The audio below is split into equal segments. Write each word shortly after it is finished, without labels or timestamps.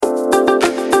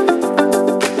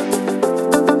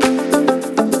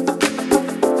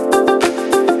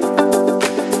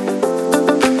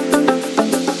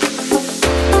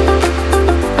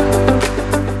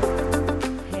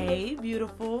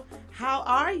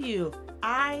you?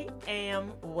 I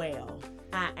am well.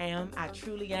 I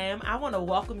truly am. I want to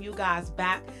welcome you guys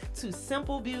back to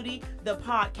Simple Beauty, the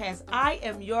podcast. I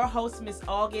am your host, Miss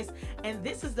August, and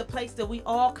this is the place that we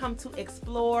all come to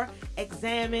explore,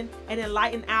 examine, and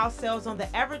enlighten ourselves on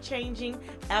the ever-changing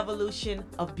evolution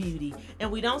of beauty.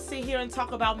 And we don't sit here and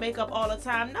talk about makeup all the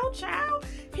time. No, child.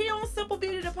 Here on Simple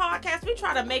Beauty, the podcast, we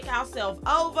try to make ourselves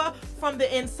over from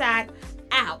the inside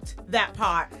out, that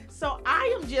part. So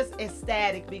I am just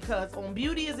ecstatic because on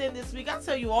Beauty is In this week, I'll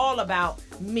tell you all about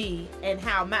me and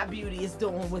how my beauty is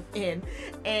doing within.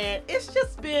 And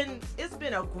it's been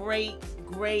a great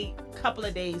couple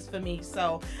of days for me.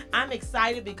 So I'm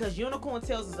excited because Unicorn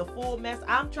Tales is a full mess.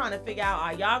 I'm trying to figure out,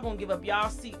 are y'all gonna give up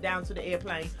y'all seat down to the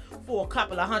airplane for a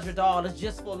couple of $100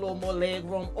 just for a little more leg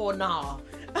room or nah?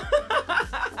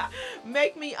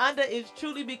 Make Me Under is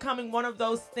truly becoming one of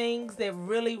those things that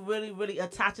really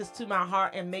attaches to my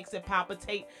heart and makes it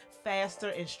palpitate faster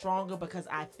and stronger because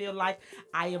I feel like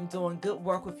I am doing good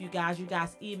work with you guys. You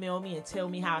guys email me and tell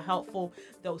me how helpful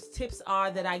those tips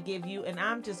are that I give you, and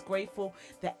I'm just grateful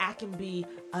that I can be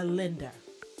a lender.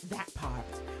 That part.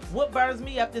 What burns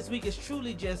me up this week is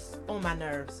truly just on my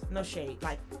nerves. No shade.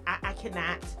 Like, I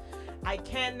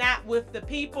cannot with the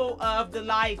people of the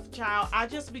life, child. I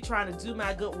just be trying to do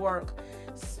my good work,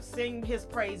 sing his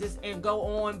praises, and go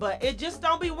on, but it just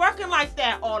don't be working like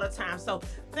that all the time. So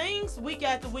things week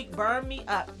after week burn me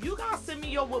up. You guys send me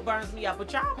your what burns me up,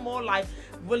 but y'all more like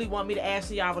really want me to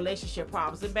answer y'all relationship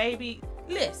problems. And baby,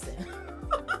 listen.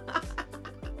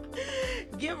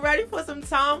 Get ready for some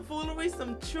tomfoolery,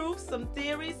 some truth, some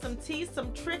theories, some tea,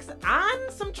 some tricks,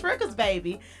 and some triggers,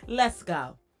 baby. Let's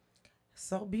go.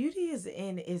 So Beauty is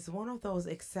In is one of those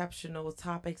exceptional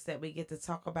topics that we get to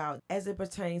talk about as it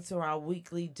pertains to our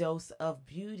weekly dose of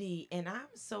beauty. And I'm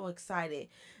so excited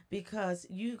because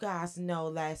you guys know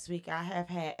last week I have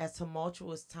had a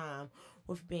tumultuous time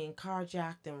with being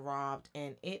carjacked and robbed,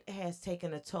 and it has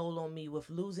taken a toll on me with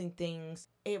losing things.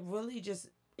 It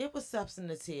was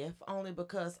substantive only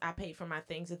because I paid for my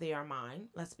things that they are mine.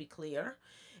 Let's be clear.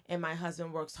 And my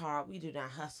husband works hard. We do not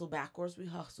hustle backwards. We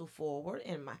hustle forward.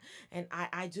 And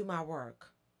I do my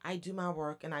work. I do my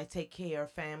work and I take care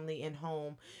of family and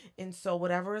home. And so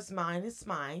whatever is mine is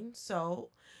mine. So,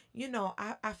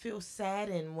 I feel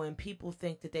saddened when people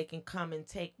think that they can come and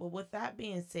take. But with that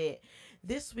being said,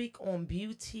 this week on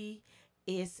Beauty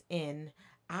is In,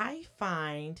 I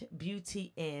find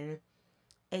beauty in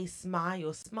a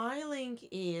smile. Smiling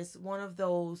is one of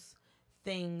those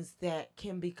things that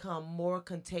can become more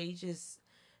contagious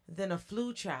than a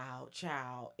flu child.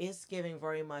 It's giving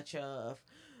very much of,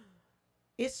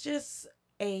 it's just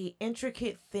a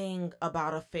intricate thing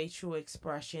about a facial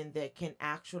expression that can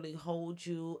actually hold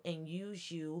you and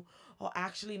use you or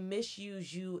actually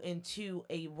misuse you into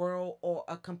a world or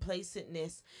a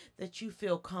complacentness that you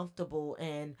feel comfortable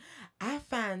in. I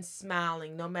find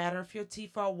smiling, no matter if your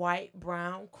teeth are white,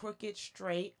 brown, crooked,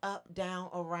 straight, up, down,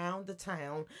 around the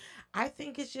town, I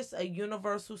think it's just a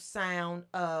universal sound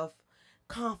of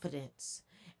confidence.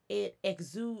 It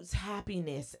exudes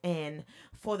happiness. And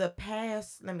for the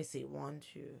past, let me see,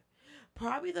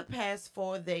 probably the past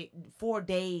 4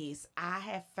 days, I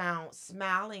have found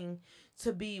smiling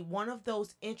to be one of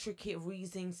those intricate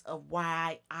reasons of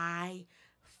why I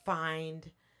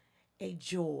find a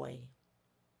joy,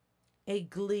 a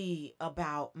glee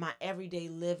about my everyday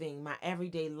living, my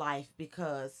everyday life,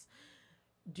 because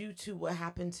due to what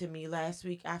happened to me last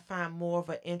week, I find more of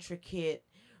an intricate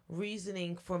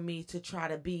reasoning for me to try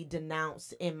to be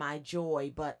denounced in my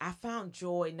joy. But I found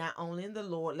joy not only in the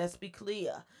Lord, let's be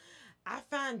clear. I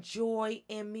find joy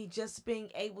in me just being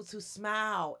able to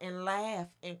smile and laugh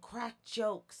and crack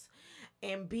jokes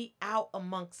and be out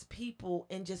amongst people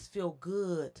and just feel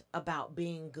good about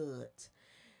being good.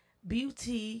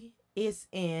 Beauty is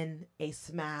in a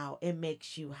smile. It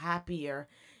makes you happier.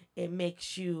 It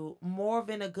makes you more of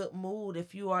in a good mood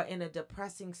if you are in a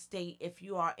depressing state, if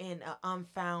you are in an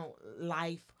unfound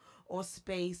life or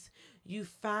space. You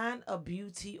find a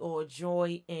beauty or a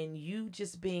joy in you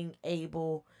just being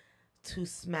able to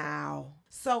smile.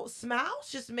 So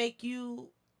smiles just make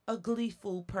you a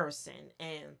gleeful person.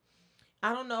 And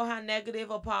I don't know how negative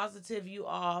or positive you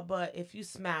are, but if you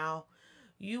smile,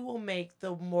 you will make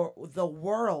the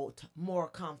world more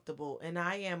comfortable. And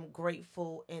I am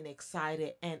grateful and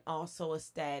excited and also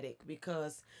ecstatic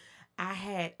because I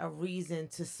had a reason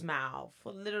to smile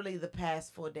for literally the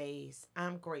past 4 days.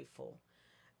 I'm grateful.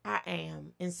 I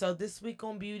am. And so this week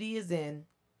on Beauty is In,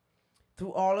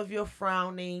 through all of your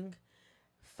frowning,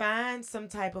 find some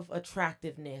type of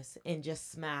attractiveness in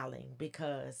just smiling,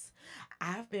 because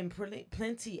I've been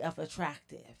plenty of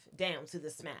attractive down to the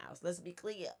smiles. Let's be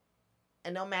clear.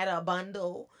 It don't matter a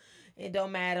bundle. It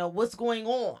don't matter what's going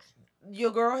on.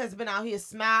 Your girl has been out here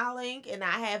smiling, and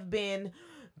I have been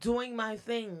doing my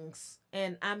things,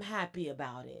 and I'm happy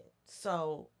about it.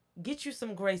 So get you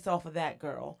some grace off of that,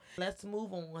 girl. Let's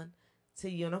move on to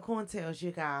Unicorn Tales,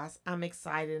 you guys. I'm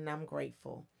excited and I'm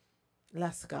grateful.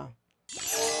 Let's go.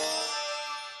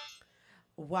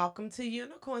 Welcome to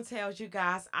Unicorn Tales, you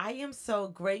guys. I am so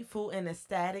grateful and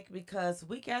ecstatic because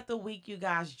week after week, you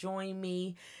guys join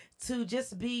me to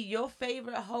just be your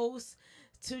favorite host,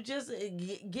 to just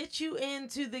get you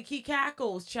into the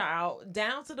kikakos, child,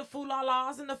 down to the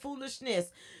foolalas and the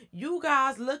foolishness. You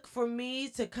guys look for me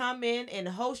to come in and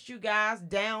host you guys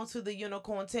down to the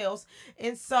Unicorn Tales.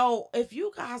 And so, if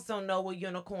you guys don't know what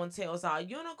Unicorn Tales are,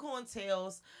 Unicorn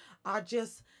Tales are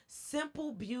just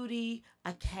Simple Beauty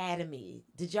Academy.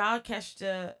 Did y'all catch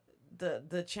the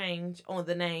change on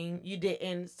the name? You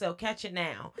didn't, so catch it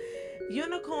now.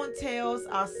 Unicorn Tales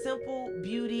are Simple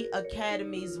Beauty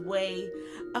Academy's way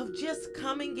of just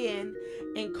coming in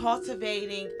and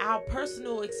cultivating our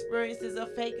personal experiences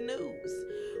of fake news.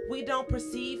 We don't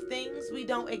perceive things, we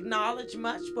don't acknowledge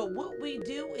much, but what we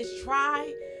do is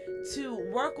try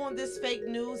to work on this fake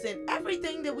news, and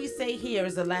everything that we say here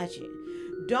is alleged.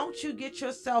 Don't you get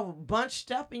yourself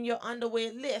bunched up in your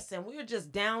underwear. Listen, we're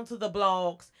just down to the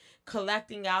blogs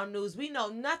collecting our news. We know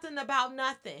nothing about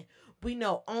nothing. We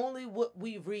know only what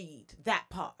we read, that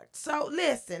part. So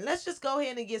listen, let's just go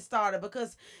ahead and get started,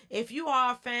 because if you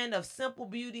are a fan of Simple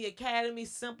Beauty Academy,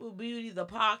 Simple Beauty, the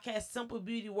podcast, Simple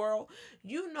Beauty World,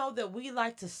 you know that we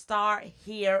like to start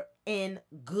here in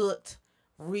good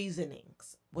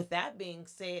reasonings. With that being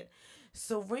said,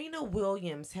 Serena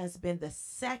Williams has been the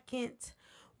second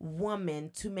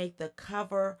woman to make the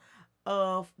cover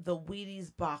of the Wheaties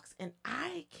box, and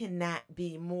I cannot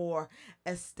be more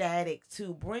ecstatic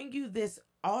to bring you this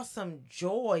awesome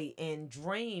joy and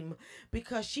dream,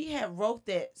 because she had wrote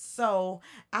that. So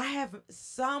I have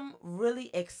some really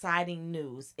exciting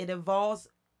news. It involves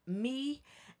me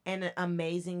and an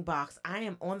amazing box. I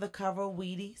am on the cover of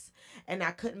Wheaties, and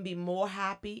I couldn't be more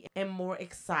happy and more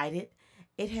excited.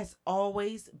 It has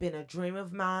always been a dream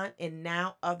of mine, and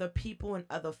now other people and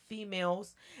other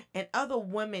females and other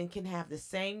women can have the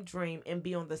same dream and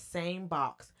be on the same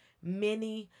box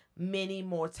many, many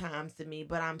more times than me.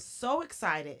 But I'm so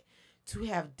excited to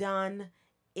have done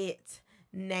it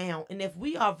now. And if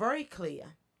we are very clear,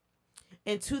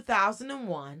 in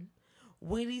 2001,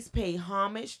 Wheaties paid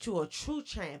homage to a true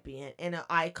champion and an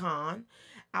icon,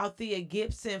 Althea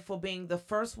Gibson, for being the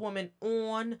first woman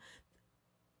on,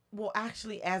 well,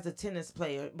 actually as a tennis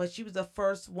player, but she was the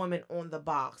first woman on the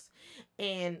box.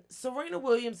 And Serena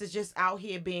Williams is just out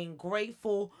here being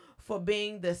grateful for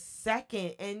being the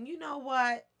second. And you know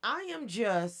what? I am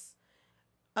just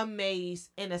amazed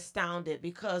and astounded,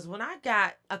 because when I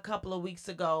got a couple of weeks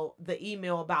ago the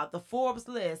email about the Forbes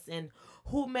list and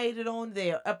who made it on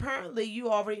there, apparently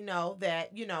you already know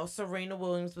that, Serena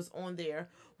Williams was on there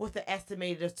with an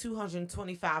estimated of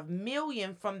 225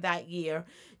 million from that year,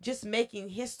 just making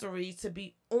history to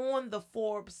be on the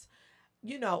Forbes,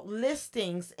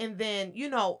 listings. And then,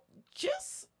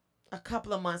 just a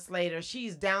couple of months later,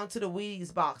 she's down to the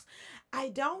Wheaties box. I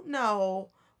don't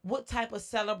know what type of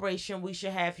celebration we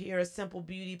should have here at Simple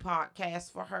Beauty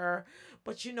Podcast for her,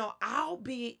 but I'll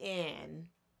be in,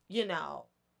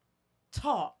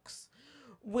 talks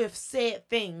with said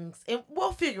things, and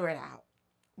we'll figure it out.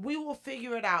 We will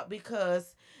figure it out,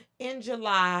 because in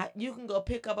July you can go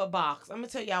pick up a box. I'm gonna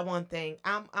tell y'all one thing.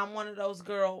 I'm one of those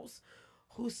girls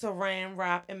who saran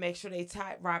wrap and make sure they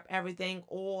tight wrap everything,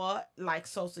 or like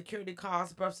Social Security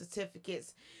cards, birth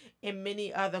certificates, and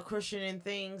many other Christian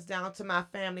things, down to my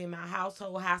family and my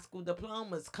household, high school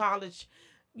diplomas, college,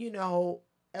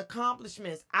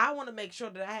 accomplishments. I want to make sure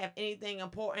that I have anything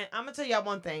important. I'm gonna tell y'all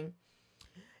one thing.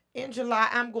 In July,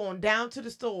 I'm going down to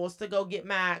the stores to go get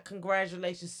my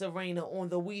congratulations Serena on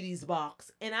the Wheaties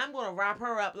box. And I'm going to wrap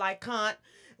her up like cunt,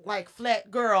 like flat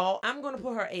girl. I'm going to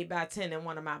put her 8x10 in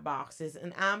one of my boxes.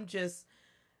 And I'm just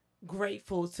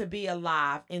grateful to be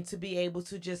alive and to be able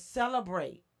to just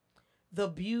celebrate the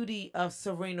beauty of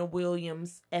Serena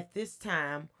Williams at this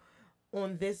time,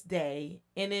 on this day,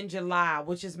 and in July,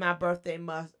 which is my birthday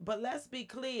month. But let's be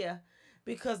clear,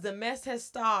 because the mess has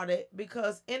started,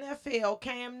 because NFL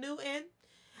Cam Newton,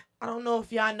 I don't know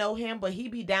if y'all know him, but he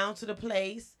be down to the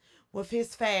place with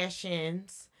his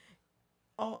fashions.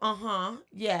 Oh,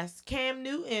 yes, Cam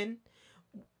Newton,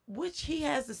 which he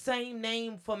has the same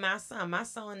name for my son. My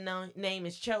son's name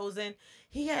is Chosen.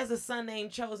 He has a son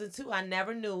named Chosen too. I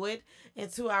never knew it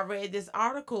until I read this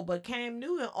article, but Cam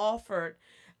Newton offered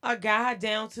a guy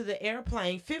down to the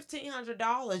airplane,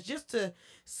 $1,500 just to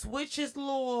switch his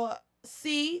little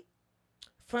seat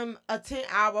from a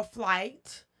 10-hour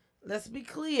flight. Let's be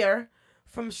clear,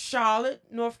 from Charlotte,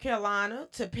 North Carolina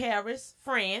to Paris,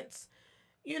 France,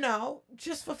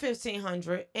 just for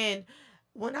 1,500. And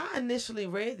when I initially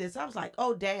read this, I was like,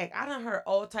 oh, dang, I done heard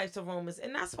all types of rumors.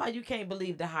 And that's why you can't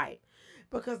believe the hype.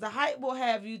 Because the hype will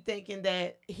have you thinking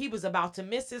that he was about to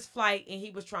miss his flight and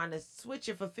he was trying to switch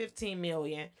it for 15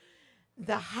 million.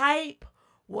 The hype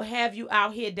will have you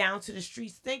out here down to the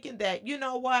streets thinking that, you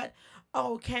know what?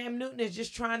 Oh, Cam Newton is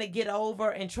just trying to get over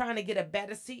and trying to get a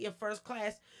better seat in first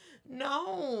class.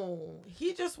 No,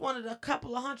 he just wanted a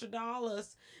couple of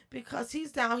 $100 because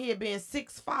he's down here being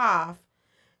 6'5"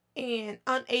 and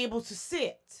unable to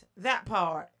sit. That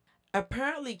part.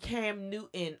 Apparently, Cam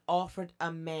Newton offered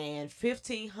a man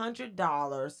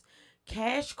 $1,500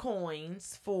 cash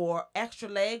coins for extra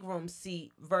legroom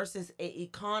seat versus a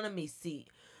economy seat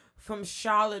from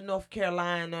Charlotte, North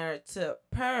Carolina to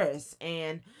Paris.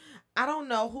 And I don't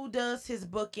know who does his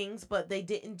bookings, but they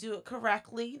didn't do it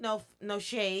correctly. No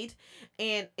shade.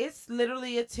 And it's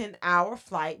literally a 10-hour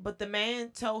flight, but the man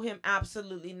told him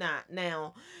absolutely not.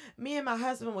 Now, me and my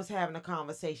husband was having a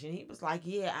conversation. He was like,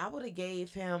 yeah, I would have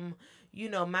gave him,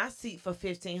 my seat for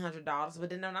 $1,500. But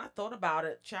then when I thought about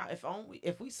it, child,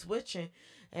 if we switching,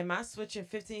 am I switching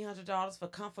 $1,500 for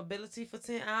comfortability for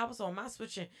 10 hours, or am I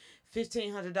switching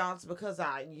 $1,500 because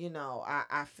I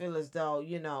feel as though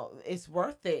it's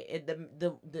worth it?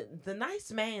 The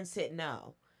nice man said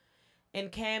no,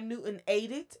 and Cam Newton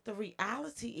ate it. The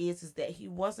reality is that he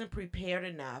wasn't prepared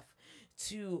enough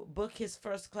to book his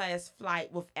first class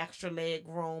flight with extra leg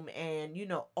room and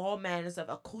all manners of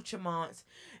accoutrements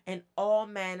and all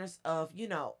manners of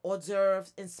hors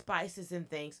d'oeuvres and spices and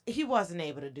things. He wasn't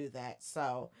able to do that,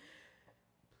 so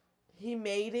he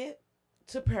made it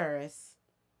to Paris,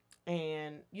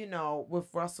 and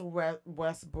with Russell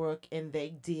Westbrook, and they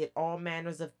did all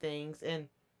manners of things, and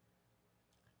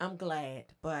I'm glad.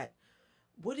 But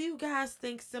what do you guys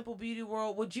think, Simple Beauty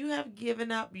World? Would you have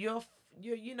given up your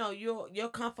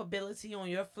comfortability on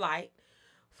your flight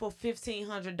for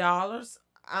 $1,500?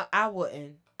 I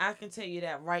wouldn't. I can tell you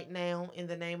that right now, in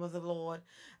the name of the Lord.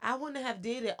 I wouldn't have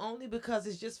did it, only because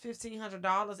it's just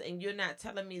 $1,500, and you're not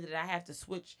telling me that I have to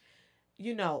switch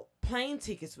plane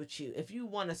tickets with you. If you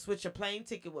want to switch a plane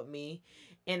ticket with me,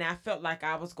 and I felt like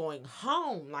I was going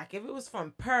home, like if it was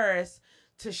from Paris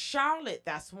to Charlotte,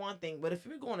 that's one thing. But if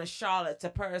you're going to Charlotte to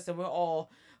Paris and we're all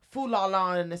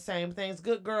fool-la-la in the same things,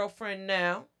 good girlfriend,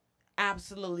 no,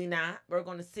 absolutely not. We're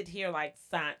going to sit here like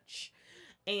Sanch.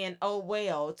 And oh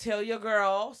well, tell your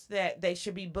girls that they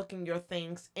should be booking your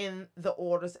things in the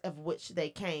orders of which they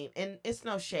came. And it's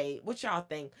no shade. What y'all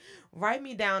think? Write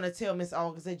me down at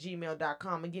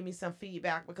tellmissaugust@gmail.com and give me some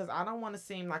feedback, because I don't want to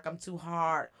seem like I'm too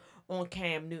hard on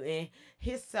Cam Newton.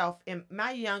 Himself and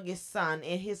my youngest son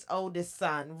and his oldest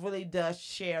son really does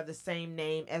share the same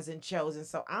name as in Chosen.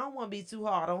 So I don't want to be too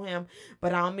hard on him,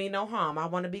 but I don't mean no harm. I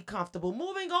want to be comfortable.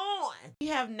 Moving on. We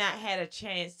have not had a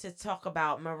chance to talk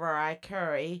about Mariah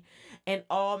Carey and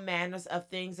all manners of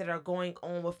things that are going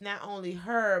on with not only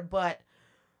her, but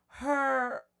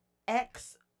her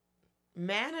ex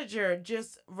manager,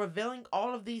 just revealing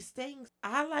all of these things.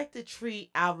 I like to treat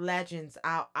our legends,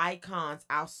 our icons,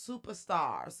 our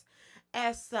superstars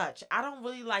as such. I don't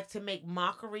really like to make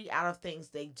mockery out of things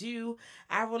they do.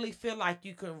 I really feel like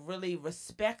you can really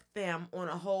respect them on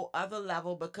a whole other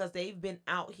level, because they've been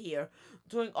out here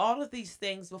doing all of these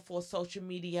things before social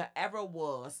media ever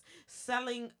was.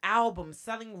 Selling albums,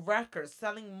 selling records,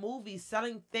 selling movies,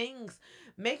 selling things,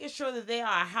 making sure that they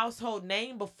are a household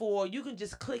name before you can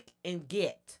just click and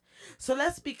get. So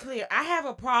let's be clear. I have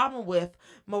a problem with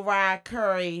Mariah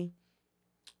Carey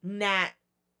not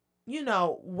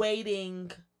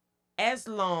waiting as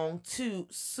long to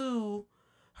sue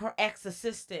her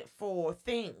ex-assistant for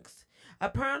things.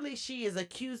 Apparently, she is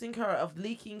accusing her of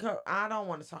leaking her. I don't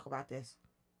want to talk about this.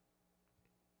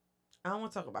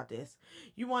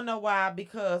 You want to know why?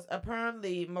 Because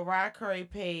apparently Mariah Carey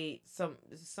paid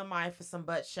somebody for some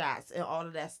butt shots and all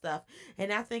of that stuff.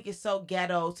 And I think it's so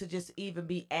ghetto to just even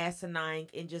be asinine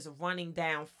and just running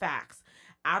down facts.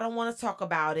 I don't want to talk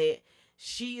about it.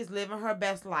 She is living her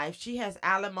best life. She has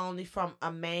alimony from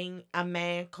a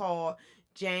man called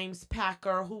James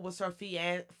Packer, who was her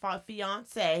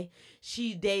fiance.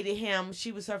 She dated him.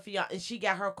 She was her fiance, and she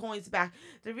got her coins back.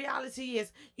 The reality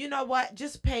is, you know what?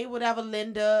 Just pay whatever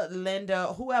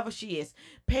Linda, whoever she is,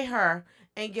 pay her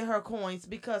and get her coins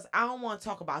because I don't want to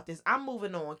talk about this. I'm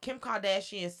moving on. Kim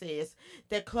Kardashian says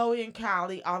that Khloe and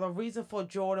Kylie are the reason for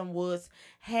Jordan Woods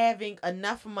having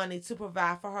enough money to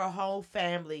provide for her whole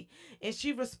family. And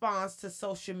she responds to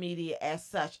social media as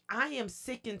such. I am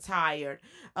sick and tired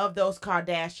of those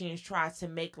Kardashians trying to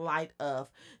make light of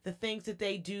the things that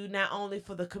they do, not only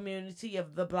for the community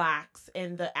of the blacks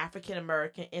and the African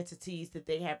American entities that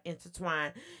they have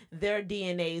intertwined their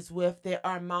DNAs with, their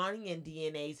Armenian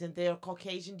DNAs and their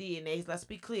Caucasian DNAs. Let's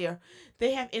be clear.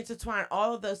 They have intertwined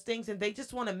all of those things and they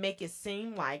just want to make it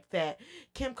seem like that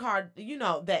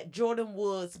that Jordan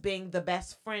Woods being the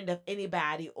best friend of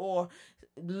anybody or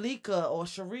Lika or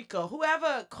Sharika,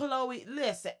 whoever Khloe,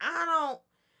 listen, I don't,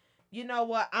 you know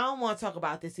what? I don't want to talk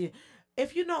about this here.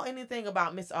 If you know anything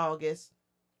about Miss August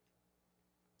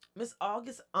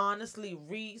honestly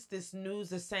reads this news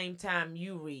the same time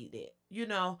you read it.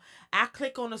 I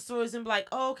click on the stories and be like,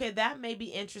 oh, okay, that may be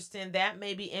interesting. That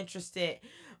may be interested.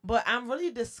 But I'm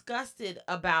really disgusted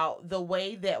about the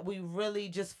way that we really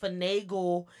just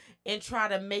finagle and try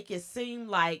to make it seem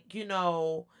like,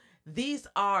 these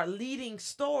are leading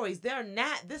stories. They're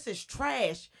not. This is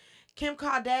trash. Kim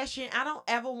Kardashian, I don't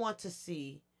ever want to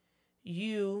see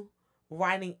you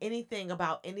writing anything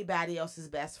about anybody else's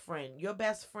best friend. Your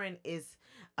best friend is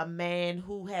a man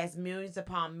who has millions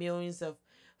upon millions of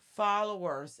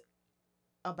followers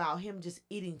about him just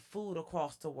eating food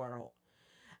across the world.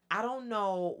 I don't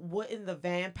know what in the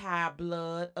vampire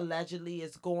blood allegedly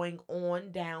is going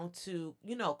on down to,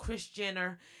 Kris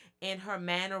Jenner and her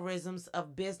mannerisms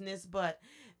of business, but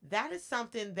that is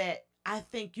something that I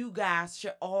think you guys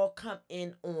should all come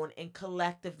in on and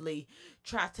collectively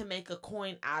try to make a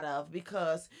coin out of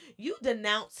because you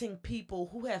denouncing people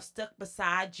who have stuck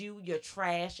beside you, your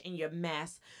trash and your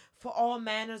mess for all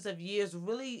manners of years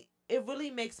really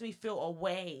makes me feel a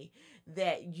way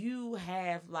that you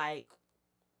have like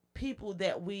people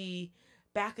that we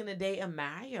back in the day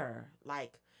admire.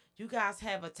 Like you guys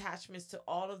have attachments to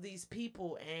all of these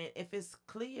people, and if it's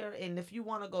clear, and if you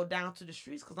want to go down to the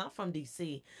streets, because I'm from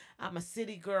DC, I'm a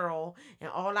city girl, and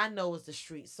all I know is the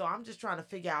streets. So I'm just trying to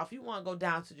figure out if you want to go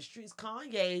down to the streets.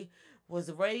 Kanye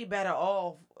was way better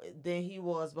off than he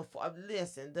was before.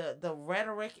 Listen, the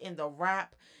rhetoric and the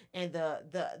rap and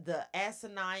the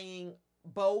asinine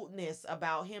boldness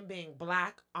about him being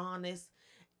black, honest,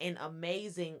 and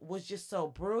amazing was just so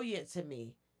brilliant to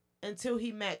me until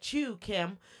he met you,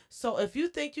 Kim. So if you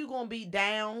think you're gonna be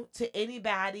down to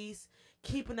anybody's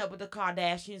keeping up with the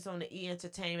Kardashians on the E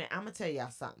Entertainment, I'm gonna tell y'all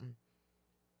something.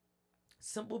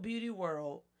 Simple Beauty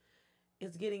World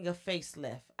is getting a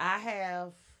facelift. I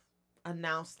have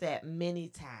announced that many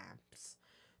times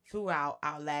throughout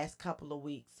our last couple of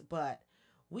weeks, but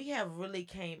we have really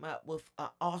came up with an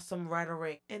awesome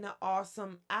rhetoric and an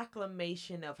awesome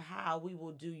acclamation of how we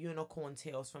will do Unicorn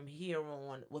Tales from here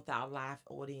on with our live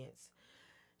audience.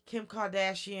 Kim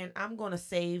Kardashian, I'm going to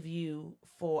save you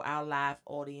for our live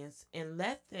audience and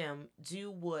let them do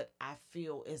what I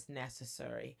feel is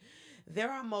necessary.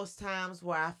 There are most times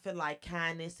where I feel like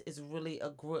kindness is really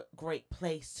a great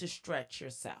place to stretch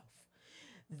yourself.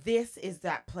 This is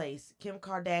that place. Kim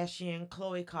Kardashian,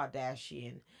 Khloe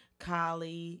Kardashian,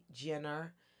 Kylie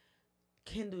Jenner,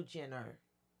 Kendall Jenner,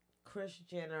 Kris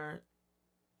Jenner.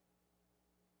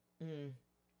 Mm,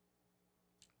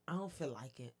 I don't feel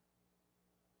like it.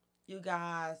 You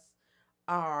guys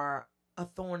are a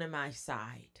thorn in my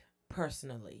side,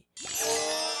 personally.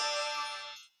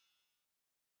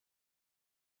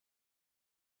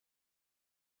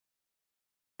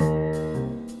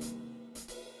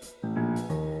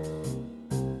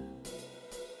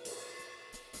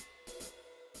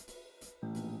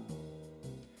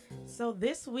 So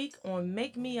this week on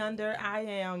Make Me Under, I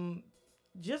am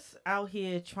just out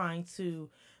here trying to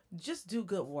just do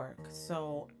good work.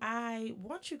 So I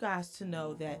want you guys to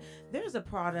know that there's a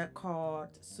product called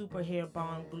Super Hair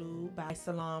Bond Glue by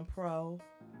Salon Pro.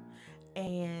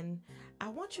 And I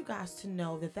want you guys to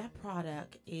know that that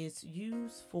product is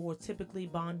used for typically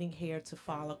bonding hair to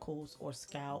follicles or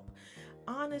scalp.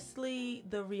 Honestly,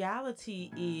 the reality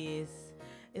is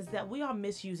that we are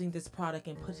misusing this product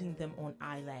and putting them on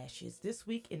eyelashes. This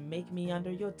week in Make Me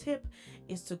Under, your tip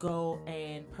is to go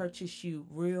and purchase you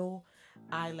real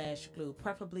eyelash glue,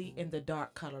 preferably in the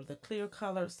dark color. The clear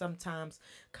color sometimes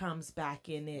comes back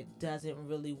and it doesn't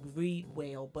really read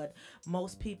well, but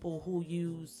most people who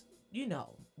use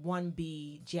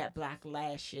 1B jet black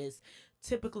lashes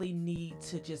typically need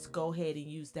to just go ahead and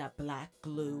use that black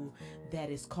glue that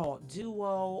is called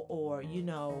Duo, or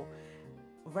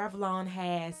Revlon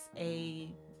has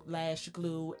a lash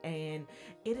glue, and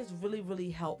it is really, really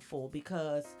helpful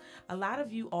because a lot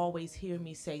of you always hear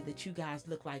me say that you guys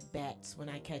look like bats when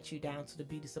I catch you down to the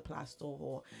beauty supply store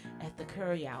or at the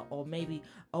curry out, or maybe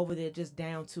over there just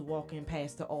down to walking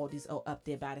past the Aldi's or up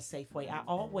there by the Safeway. I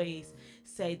always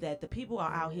say that the people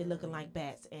are out here looking like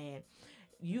bats, and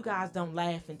you guys don't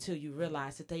laugh until you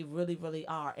realize that they really, really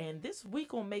are. And this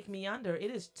week on Make Me Under, it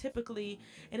is typically,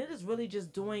 and it is really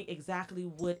just doing exactly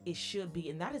what it should be,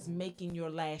 and that is making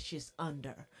your lashes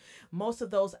under. Most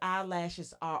of those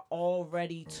eyelashes are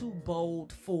already too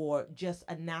bold for just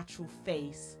a natural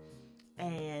face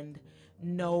and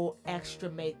no extra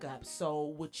makeup. So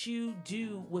what you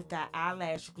do with that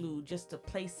eyelash glue, just to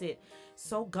place it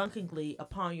so gunkingly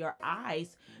upon your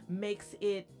eyes, makes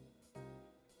it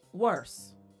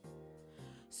worse.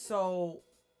 So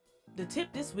the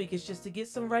tip this week is just to get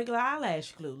some regular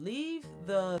eyelash glue. Leave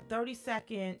the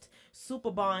 30-second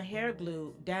Super Bond hair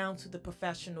glue down to the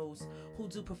professionals who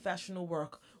do professional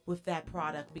work with that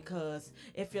product, because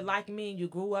if you're like me and you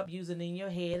grew up using it in your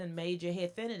head and made your hair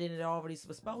thinner than it already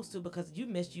was supposed to because you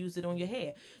misused it on your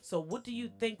hair. So what do you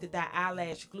think that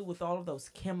eyelash glue, with all of those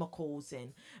chemicals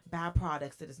and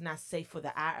byproducts that is not safe for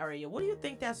the eye area, what do you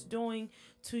think that's doing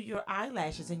to your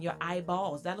eyelashes and your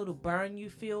eyeballs? That little burn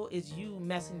you feel is you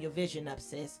messing your vision up,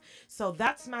 sis. So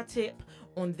that's my tip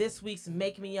on this week's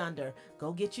Make Me Under.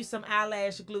 Go get you some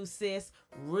eyelash glue, sis.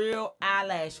 Real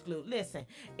eyelash glue. Listen,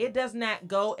 it does not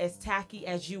go as tacky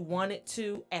as you want it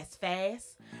to as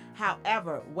fast.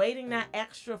 However, waiting that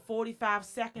extra 45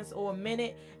 seconds or a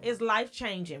minute is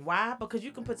life-changing. Why? Because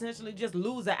you can potentially just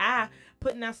lose an eye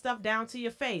putting that stuff down to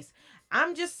your face.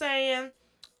 I'm just saying,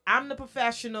 I'm the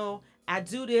professional. I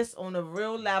do this on a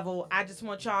real level. I just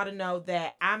want y'all to know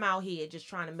that I'm out here just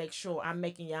trying to make sure I'm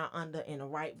making y'all under in the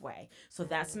right way. So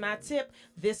that's my tip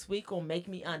this week on Make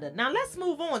Me Under. Now let's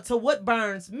move on to what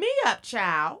burns me up,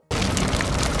 child.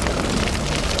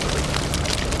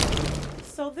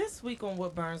 So this week on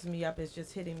What Burns Me Up is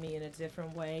just hitting me in a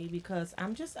different way, because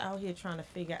I'm just out here trying to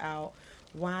figure out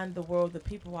why in the world the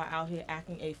people are out here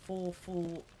acting a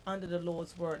fool under the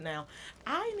Lord's word. Now,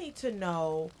 I need to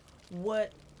know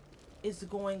what is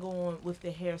going on with the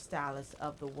hairstylists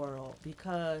of the world,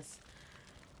 because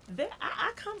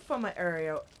I come from an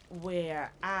area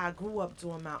where I grew up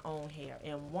doing my own hair,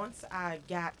 and once I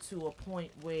got to a point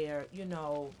where,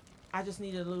 I just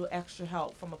needed a little extra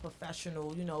help from a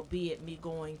professional, be it me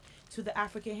going to the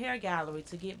African Hair Gallery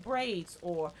to get braids,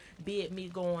 or be it me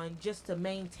going just to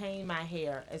maintain my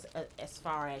hair as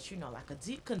far as, like a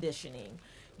deep conditioning,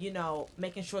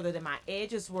 making sure that my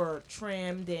edges were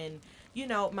trimmed, and,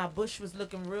 my bush was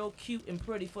looking real cute and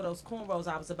pretty for those cornrows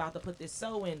I was about to put this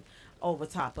sewing over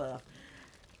top of.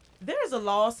 There is a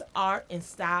lost art in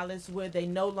stylists where they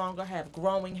no longer have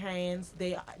growing hands.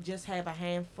 They just have a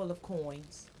handful of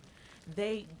coins.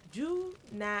 They do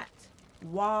not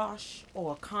wash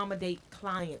or accommodate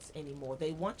clients anymore.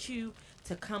 They want you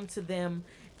to come to them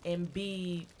and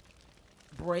be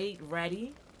braid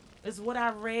ready. Is what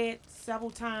I read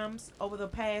several times over the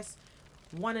past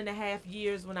 1.5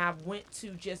 years when I went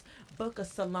to just book a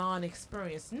salon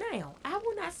experience. Now, I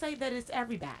will not say that it's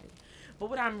everybody, but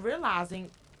what I'm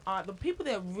realizing are the people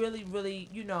that really, really,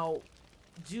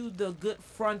 do the good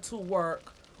frontal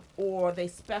work, or they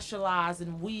specialize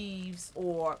in weaves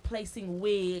or placing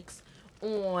wigs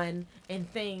on and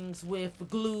things with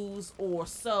glues or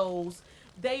sews.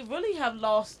 They really have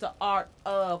lost the art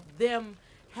of them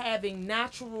having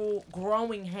natural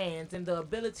growing hands and the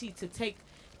ability to take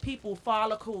people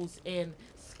follicles and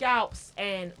scalps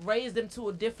and raise them to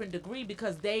a different degree,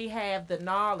 because they have the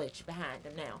knowledge behind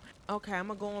them now. Okay, I'm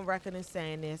going to go on record in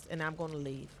saying this, and I'm going to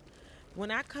leave.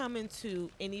 When I come into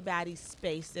anybody's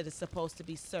space that is supposed to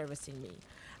be servicing me,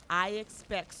 I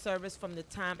expect service from the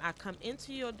time I come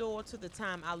into your door to the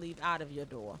time I leave out of your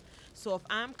door. So if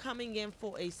I'm coming in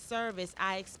for a service,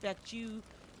 I expect you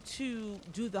to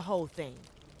do the whole thing.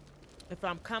 If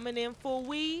I'm coming in for a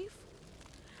weave,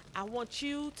 I want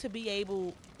you to be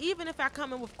able, even if I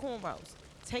come in with cornrows,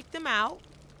 take them out,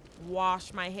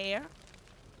 wash my hair,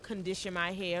 condition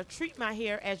my hair, treat my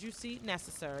hair as you see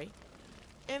necessary,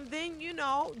 and then,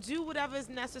 do whatever is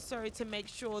necessary to make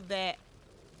sure that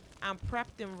I'm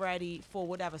prepped and ready for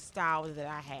whatever style that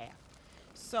I have.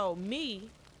 So me,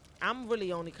 I'm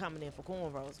really only coming in for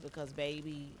cornrows because,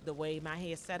 baby, the way my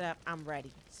hair's set up, I'm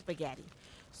ready. Spaghetti.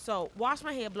 So wash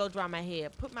my hair, blow dry my hair,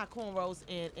 put my cornrows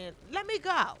in, and let me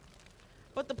go.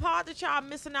 But the part that y'all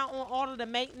missing out on, all of the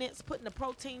maintenance, putting the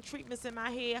protein treatments in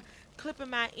my hair, clipping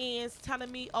my ends,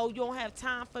 telling me, oh, you don't have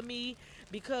time for me,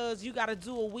 because you got to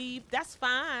do a weave. That's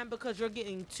fine because you're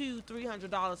getting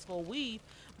 $200-$300 for a weave.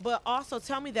 But also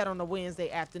tell me that on a Wednesday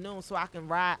afternoon so I can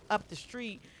ride up the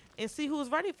street and see who's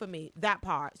ready for me. That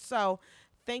part. So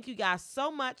thank you guys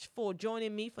so much for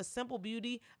joining me for Simple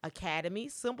Beauty Academy,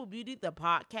 Simple Beauty, the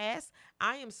podcast.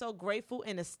 I am so grateful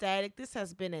and ecstatic. This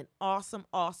has been an awesome,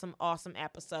 awesome, awesome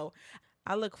episode.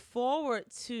 I look forward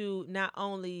to not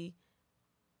only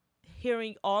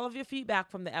hearing all of your feedback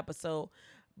from the episode,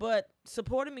 but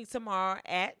supporting me tomorrow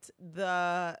at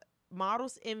the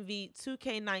Models Envy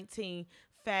 2K19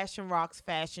 Fashion Rocks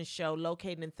fashion show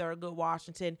located in Thurgood,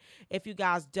 Washington. If you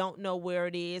guys don't know where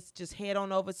it is, just head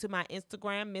on over to my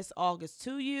Instagram, Miss August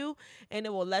to you, and it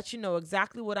will let you know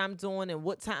exactly what I'm doing and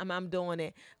what time I'm doing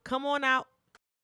it. Come on out